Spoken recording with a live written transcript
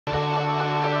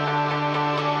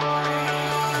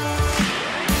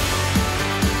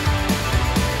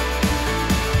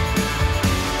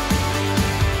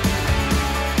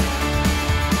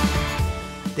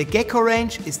The Gecko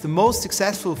range is the most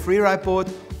successful freeride board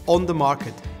on the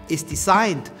market. It's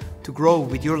designed to grow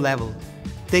with your level.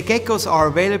 The Geckos are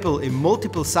available in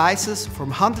multiple sizes from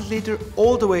 100 liter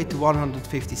all the way to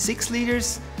 156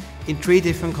 liters in 3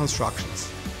 different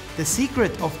constructions. The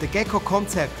secret of the Gecko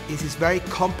concept is its very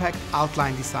compact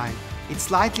outline design. It's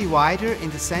slightly wider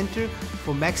in the center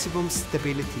for maximum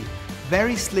stability.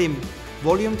 Very slim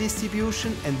volume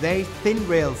distribution and very thin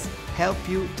rails help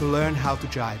you to learn how to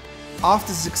jibe.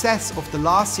 After the success of the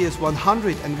last year's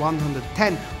 100 and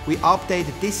 110, we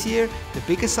updated this year the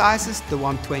bigger sizes, the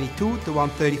 122, the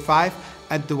 135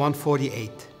 and the 148.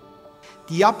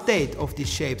 The update of these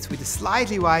shapes with a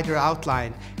slightly wider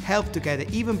outline helped to get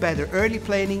an even better early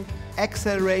planing,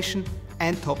 acceleration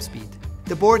and top speed.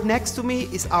 The board next to me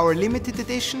is our limited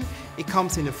edition. It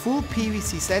comes in a full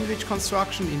PVC sandwich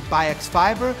construction in biax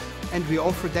fiber and we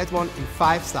offer that one in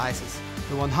 5 sizes.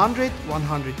 The 100,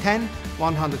 110,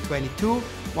 122,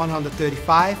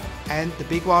 135 and the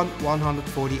big one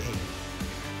 148.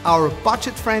 Our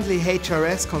budget-friendly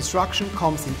HRS construction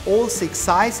comes in all 6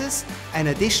 sizes and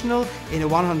additional in a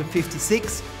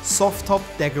 156 soft-top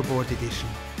dagger board edition.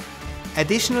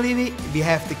 Additionally, we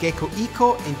have the Gecko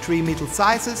Eco in 3 middle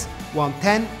sizes,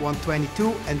 110, 122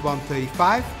 and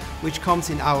 135, which comes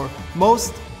in our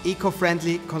most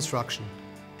eco-friendly construction.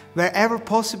 Wherever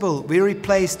possible, we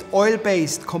replaced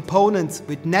oil-based components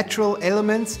with natural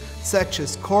elements such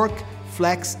as cork,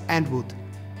 flax and wood.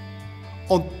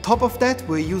 On top of that,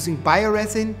 we're using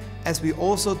bioresin as we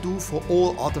also do for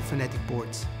all other Fanatic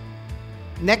boards.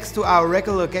 Next to our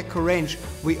regular Gecko range,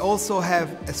 we also have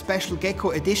a special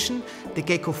Gecko edition, the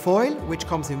Gecko Foil, which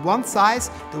comes in 1 size,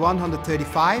 the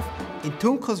 135, in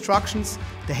 2 constructions,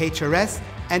 the HRS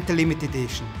and the limited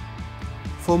edition.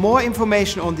 For more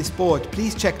information on this board,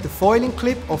 please check the foiling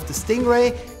clip of the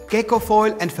Stingray, Gecko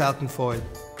Foil and Falcon Foil.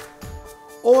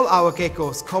 All our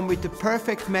Geckos come with the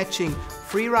perfect matching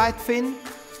freeride fin,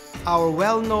 our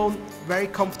well-known, very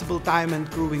comfortable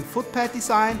diamond grooving footpad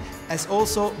design, as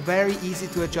also very easy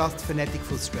to adjust Fanatic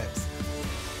foot straps.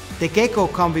 The Gecko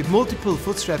come with multiple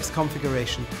foot straps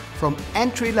configuration, from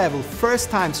entry-level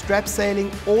first-time strap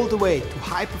sailing all the way to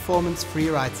high-performance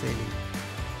freeride sailing.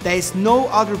 There is no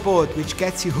other board which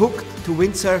gets you hooked to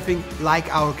windsurfing like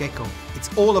our Gecko.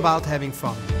 It's all about having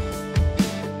fun.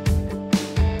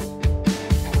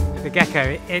 The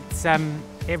Gecko,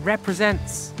 it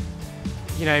represents,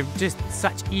 just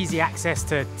such easy access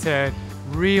to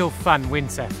real fun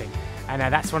windsurfing. And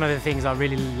that's one of the things I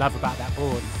really love about that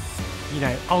board.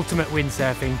 Ultimate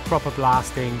windsurfing, proper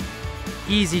blasting,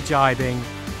 easy jibing,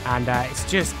 and it's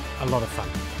just a lot of fun.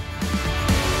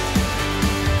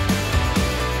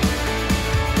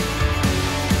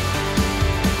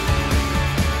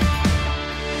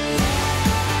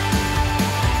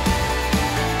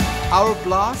 Our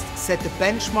blast set the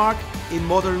benchmark in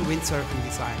modern windsurfing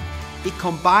design. It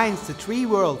combines the 3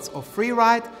 worlds of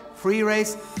freeride, free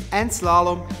race and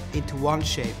slalom into one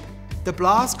shape. The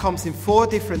blast comes in 4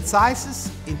 different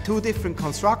sizes, in 2 different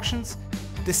constructions.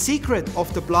 The secret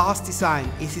of the blast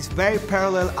design is its very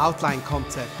parallel outline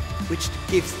concept, which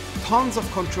gives tons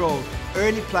of control,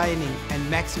 early planing and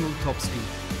maximum top speed.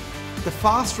 The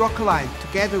fast rocker line,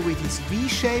 together with its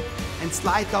V-shape and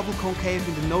slight double concave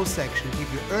in the nose section,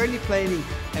 give you early planing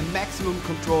and maximum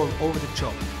control over the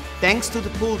job. Thanks to the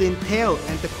pulled-in tail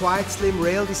and the quite slim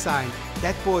rail design,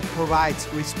 that board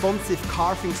provides responsive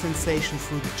carving sensation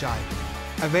through the jibe.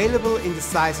 Available in the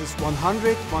sizes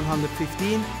 100,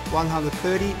 115,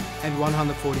 130 and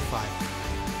 145.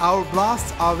 Our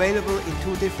blasts are available in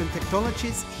 2 different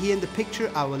technologies. Here in the picture,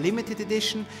 our limited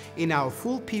edition in our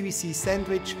full PVC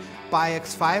sandwich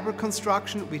biax fiber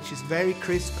construction, which is very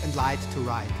crisp and light to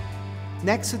ride.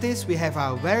 Next to this, we have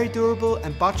our very durable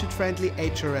and budget-friendly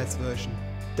HRS version.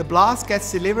 The blast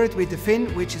gets delivered with a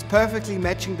fin which is perfectly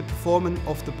matching the performance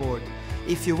of the board.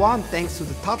 If you want, thanks to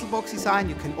the tuttle box design,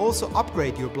 you can also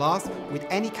upgrade your blast with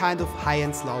any kind of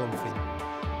high-end slalom fin.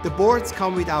 The boards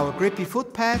come with our grippy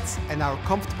foot pads and our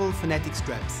comfortable Fanatic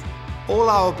straps. All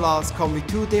our blasts come with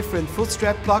 2 different foot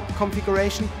strap plug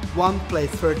configurations, one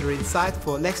placed further inside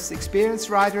for a less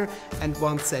experienced rider and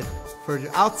one set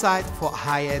further outside for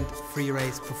high-end free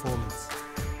race performance.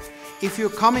 If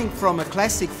you're coming from a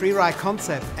classic freeride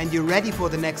concept and you're ready for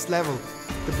the next level,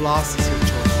 the blast is your choice.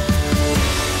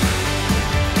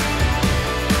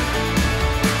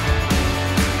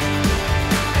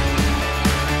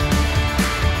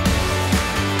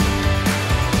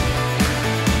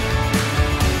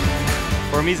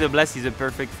 For me, the Blast is a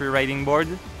perfect freeriding board.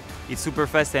 It's super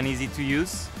fast and easy to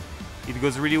use. It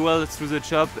goes really well through the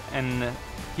chop and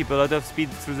keep a lot of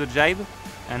speed through the jibe.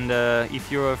 And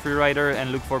if you're a freerider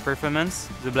and look for performance,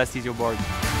 the Blast is your board.